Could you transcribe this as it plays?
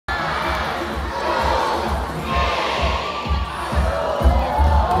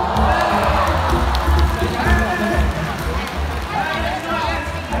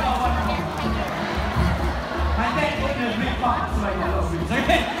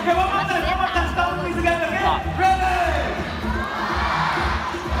Okay, one more time, start with me together, okay? Ready?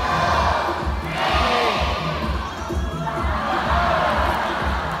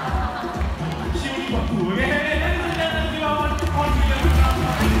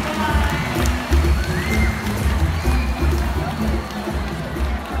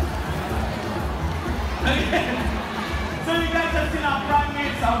 So you guys have seen our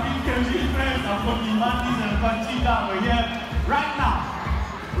primates, our beakers, friends, our Pokemon, and Conchita over here.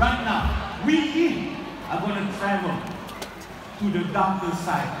 Right now, we are going to travel to the darker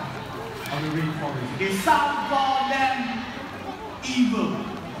side of the rainforest. Okay, some call them evil.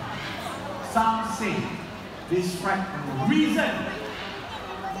 Some say they strike for no reason,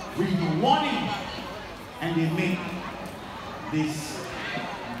 with no warning, and they make this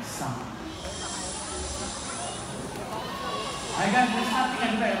sound. Alright guys, there's nothing at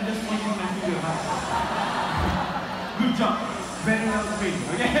the back. I'm just pointing my finger. Good job. Very well trained.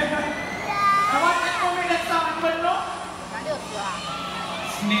 Okay? I want you to make that sound happen, no?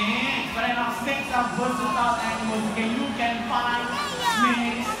 Snakes. But I know snakes are versatile animals. Okay, you can find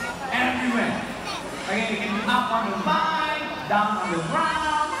snakes everywhere. Okay, they can be up on the vine, down on the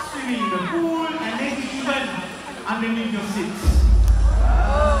ground, swimming in the pool, and maybe even underneath your seats.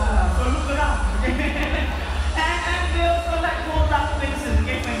 So look around. Okay? And they also like cool dark places.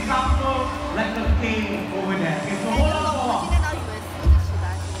 Okay, for example, like the cave over there. Okay, so hold on for a while.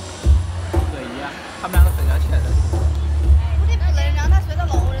 对，一样，他们两个水聊起来的。我得不能让他睡到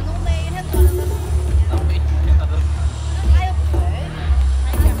楼的，弄每天坐那个。然后每天他都。他又不睡，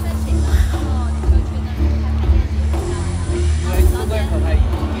他也不能睡了。哦，你就觉得因为四个人合拍一起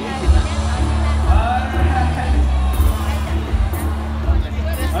的。哇，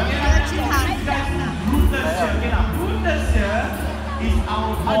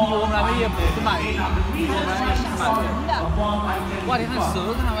你看蛇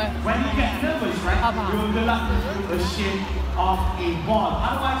看到没？ When you get nervous, right, you will develop the shape of a ball,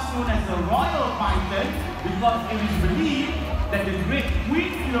 otherwise known as the royal python, because it is believed that the great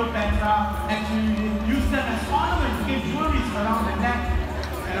Queen Cleopatra actually used them as ornaments to give jewelry around the neck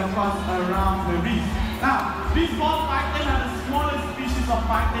and of course around the wrist. Now, these ball python are the smallest species of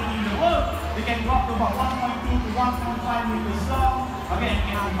python in the world. They can grow up to about 1.2 to 1.5 meters long. Okay, and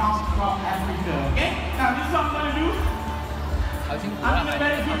can be found from Africa. Okay, now this is what I'm going to do. I'm in a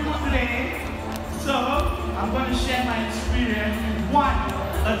very good mood today, so I'm going to share my experience with one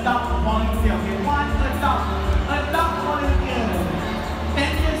adult volunteer. Okay, one adult volunteer.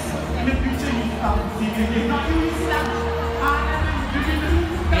 10 years in the future, you start to see me. Not you, it's not.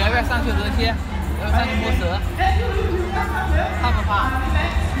 你要不要上去轮蝎？要不要上去摸蛇？怕不怕？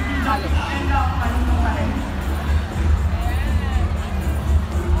怕有。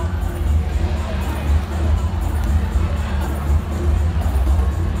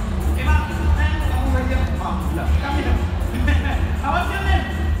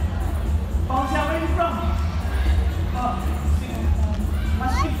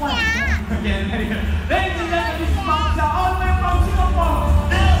Ladies and gentlemen, this is Mangsa, all the way from Singapore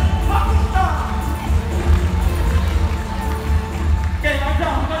and Pakistan. Okay, Mangsa,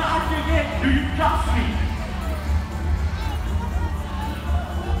 I'm going to ask you again, do you trust me?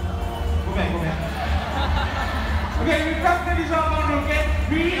 Go back. Okay, we trusted this one, okay?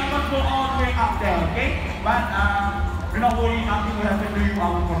 We are going to go all the way up there, okay? But do not worry, nothing will happen to you, I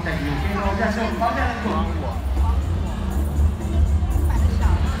will protect you, okay? Mangsa, so Mangsa, let's go.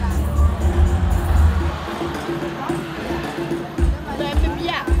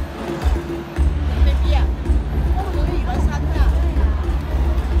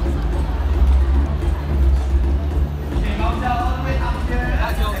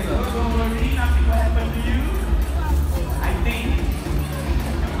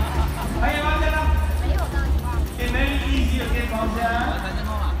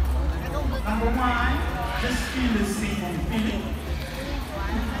 Number one, just feel the snake and feel it.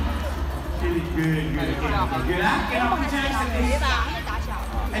 Feel it good. Okay, now put your hands like this.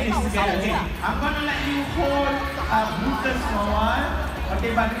 And it's together, okay? I'm going to let you hold Brutus for a while.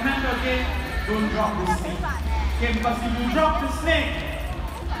 Okay, but remember, okay, don't drop the snake. Okay, because if you drop the snake,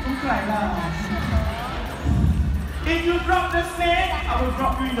 don't cry now. If you drop the snake, I will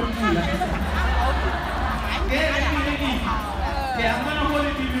drop you in the pool. Okay, ready? Okay, I'm going to hold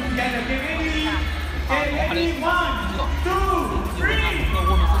it with you together. Okay, ready? Okay, ready? 1, 2, 3.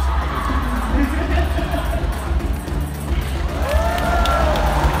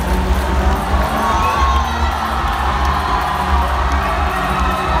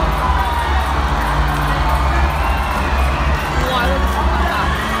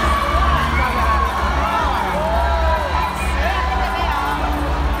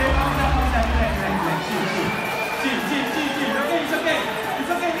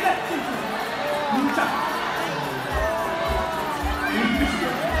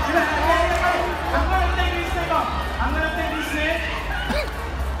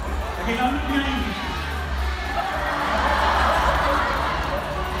 Okay, now look behind you.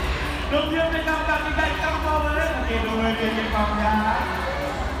 Don't be afraid, come, you guys come forward. Okay, don't worry, come here.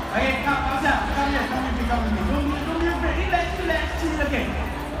 Okay, come here, come with me. Don't be afraid, relax, chill, okay.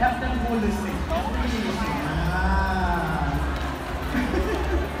 Help them hold this thing.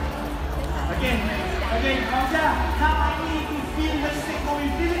 Okay, come here. Now I need to feel the stick. Can we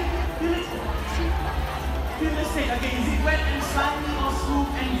feel it? Feel the stick. Okay, is it wet and slimy or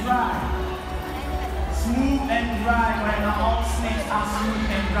smooth and dry? Smooth and dry. Right now, all snakes are smooth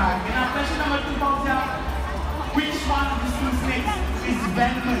and dry. Okay, now question number 2, Fauzia. Which one of these 2 snakes is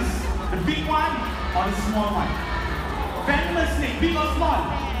venomous? The big one or the small one? Venomous snake, big or small?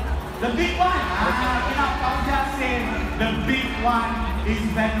 The big one. Okay, now Fauzia said the big one is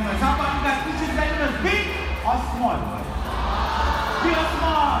venomous. How about you guys? Which is venomous? Big or small? Big or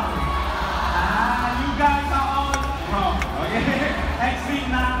small? You guys are all wrong. Okay? Actually,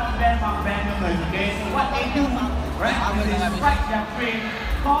 none of them are venomous. Okay? So what they do, right? They strike their prey,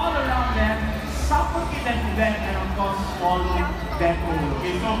 crawl around them, suffocate them to death, and of course swallow them whole.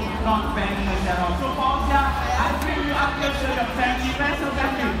 Okay? So not venomous at all. So Fauzia, I bring you up here, show your family. Where's your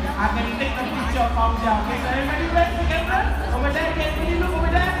family? I'm going to take a picture of Fauzia. Okay? So everybody, where's the camera? Over there, can you look over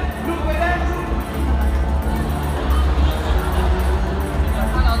there? Look over there.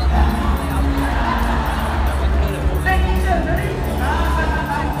 Take picture, ready?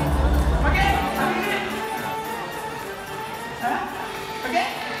 Okay? Okay?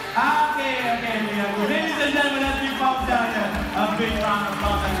 Ladies and gentlemen, let's give Fauzia a big round of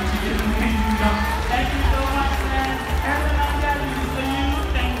applause. Thank you so much, man. Everyone here, this is for you.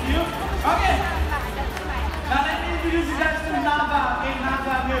 Thank you. Okay. Now let me introduce you guys to Naga. Okay,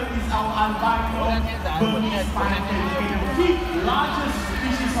 Naga here is our albino Burmese python, the 5th largest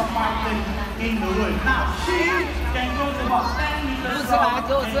species of python in the world. Now, she can go to about 10 meters long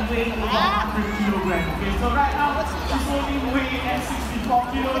and weigh about 100 kilograms. Okay, so right now, she's only weighing at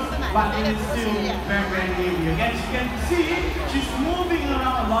 64 kilos, but it is still very, very heavy. Again, you can see she's moving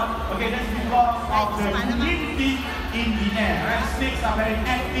around a lot. Okay, that's because of the humidity in the air. Right? Snakes are very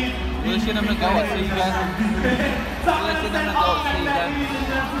active. We'll see them go at 3 guys. So I'm going to send all my ladies and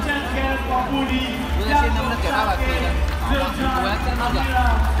gentlemen, put your hands together for Budi. And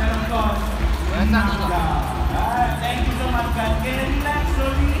of course, thank you so much, guys. Get relaxed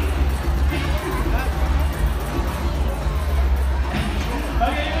slowly.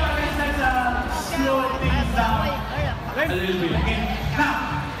 Okay, you know, let's slow things down a little bit. Okay,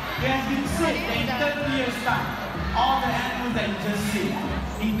 now, it has been said that in 30 years' time, all the animals that you just see,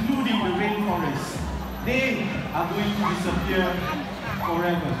 including the rainforest, they are going to disappear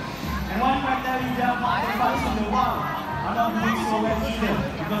forever. And one might tell you there are more parts in the world are not doing so well either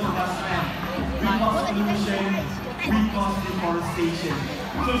because of us man. We cause pollution, we cause deforestation.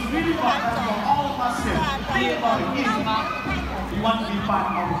 So it's really important for all of us here to think about it. You want to be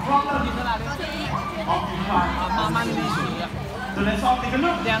part of the problem or be part of the solution. So let's all take a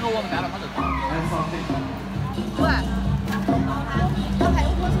look. Let's all take a look. 对，我睇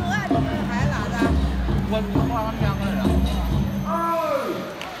我说啊，你们还拿的。我他们2个人。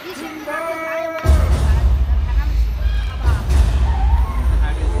一起拿着拿着，看他们吃，好不好？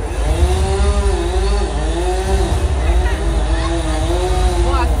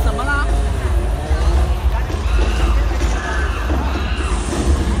哇，怎么了？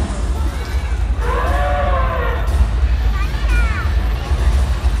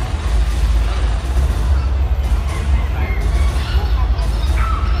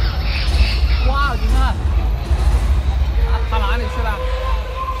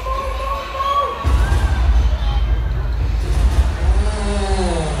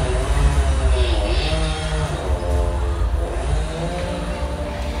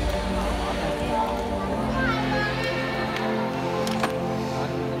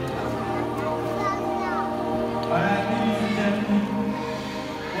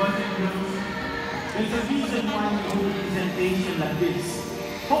 There's a reason why we hold a presentation like this.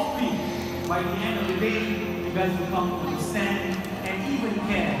 Hopefully, by the end of the day, you guys will come to understand and even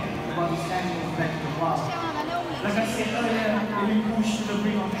care about these animals back in the wild. Like I said earlier, they've been pushed to the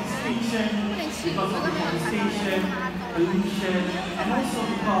brink of extinction because of deforestation, pollution, and also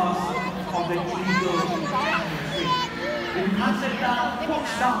because of the illegal animal trade. They've been hunted down,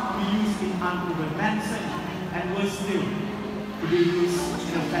 poached down to be used in unproven medicine, and worse still, to be used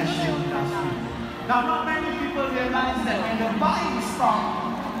in the fashion industry. Now, not many people realize that when they're buying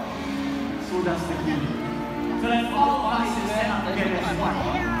stock, so does the killing. So let's all voices stand up together as one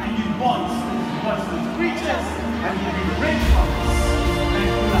and give voice to these creatures and give rainforests.